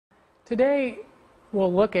Today,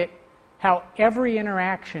 we'll look at how every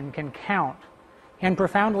interaction can count and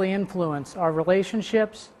profoundly influence our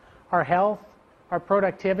relationships, our health, our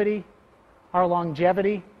productivity, our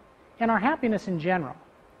longevity, and our happiness in general.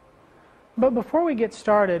 But before we get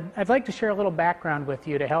started, I'd like to share a little background with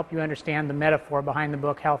you to help you understand the metaphor behind the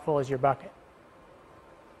book, How Full Is Your Bucket?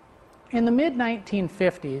 In the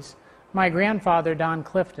mid-1950s, my grandfather, Don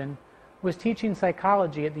Clifton, was teaching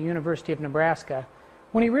psychology at the University of Nebraska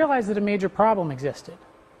when he realized that a major problem existed.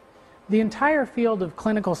 The entire field of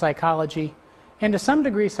clinical psychology, and to some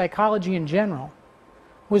degree psychology in general,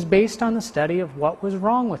 was based on the study of what was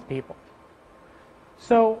wrong with people.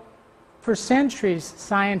 So, for centuries,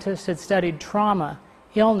 scientists had studied trauma,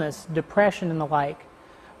 illness, depression, and the like,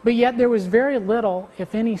 but yet there was very little,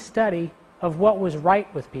 if any, study of what was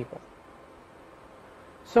right with people.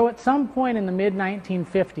 So at some point in the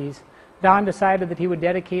mid-1950s, Don decided that he would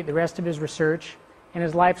dedicate the rest of his research and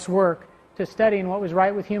his life's work to studying what was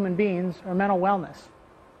right with human beings, or mental wellness.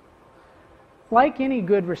 Like any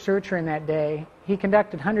good researcher in that day, he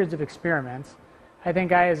conducted hundreds of experiments. I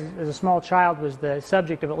think I, as a small child, was the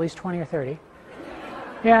subject of at least 20 or 30.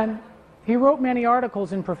 And he wrote many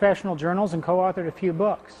articles in professional journals and co-authored a few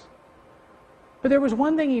books. But there was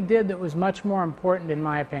one thing he did that was much more important, in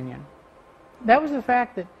my opinion. That was the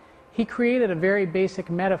fact that he created a very basic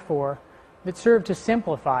metaphor that served to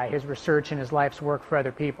simplify his research and his life's work for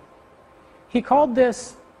other people. He called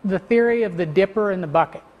this the theory of the dipper and the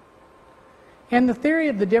bucket. And the theory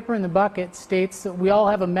of the dipper and the bucket states that we all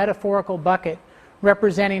have a metaphorical bucket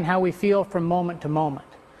representing how we feel from moment to moment.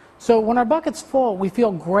 So when our bucket's full, we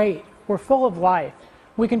feel great. We're full of life.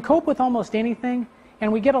 We can cope with almost anything,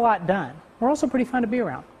 and we get a lot done. We're also pretty fun to be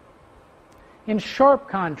around. In sharp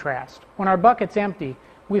contrast, when our bucket's empty,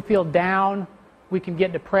 we feel down, we can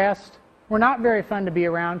get depressed, we're not very fun to be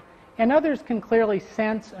around, and others can clearly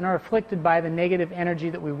sense and are afflicted by the negative energy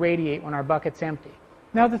that we radiate when our bucket's empty.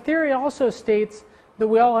 Now, the theory also states that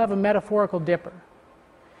we all have a metaphorical dipper.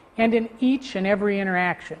 And in each and every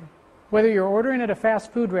interaction, whether you're ordering at a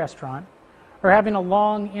fast food restaurant or having a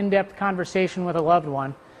long, in-depth conversation with a loved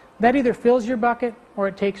one, that either fills your bucket or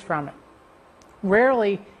it takes from it.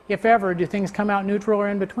 Rarely, if ever, do things come out neutral or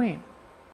in between.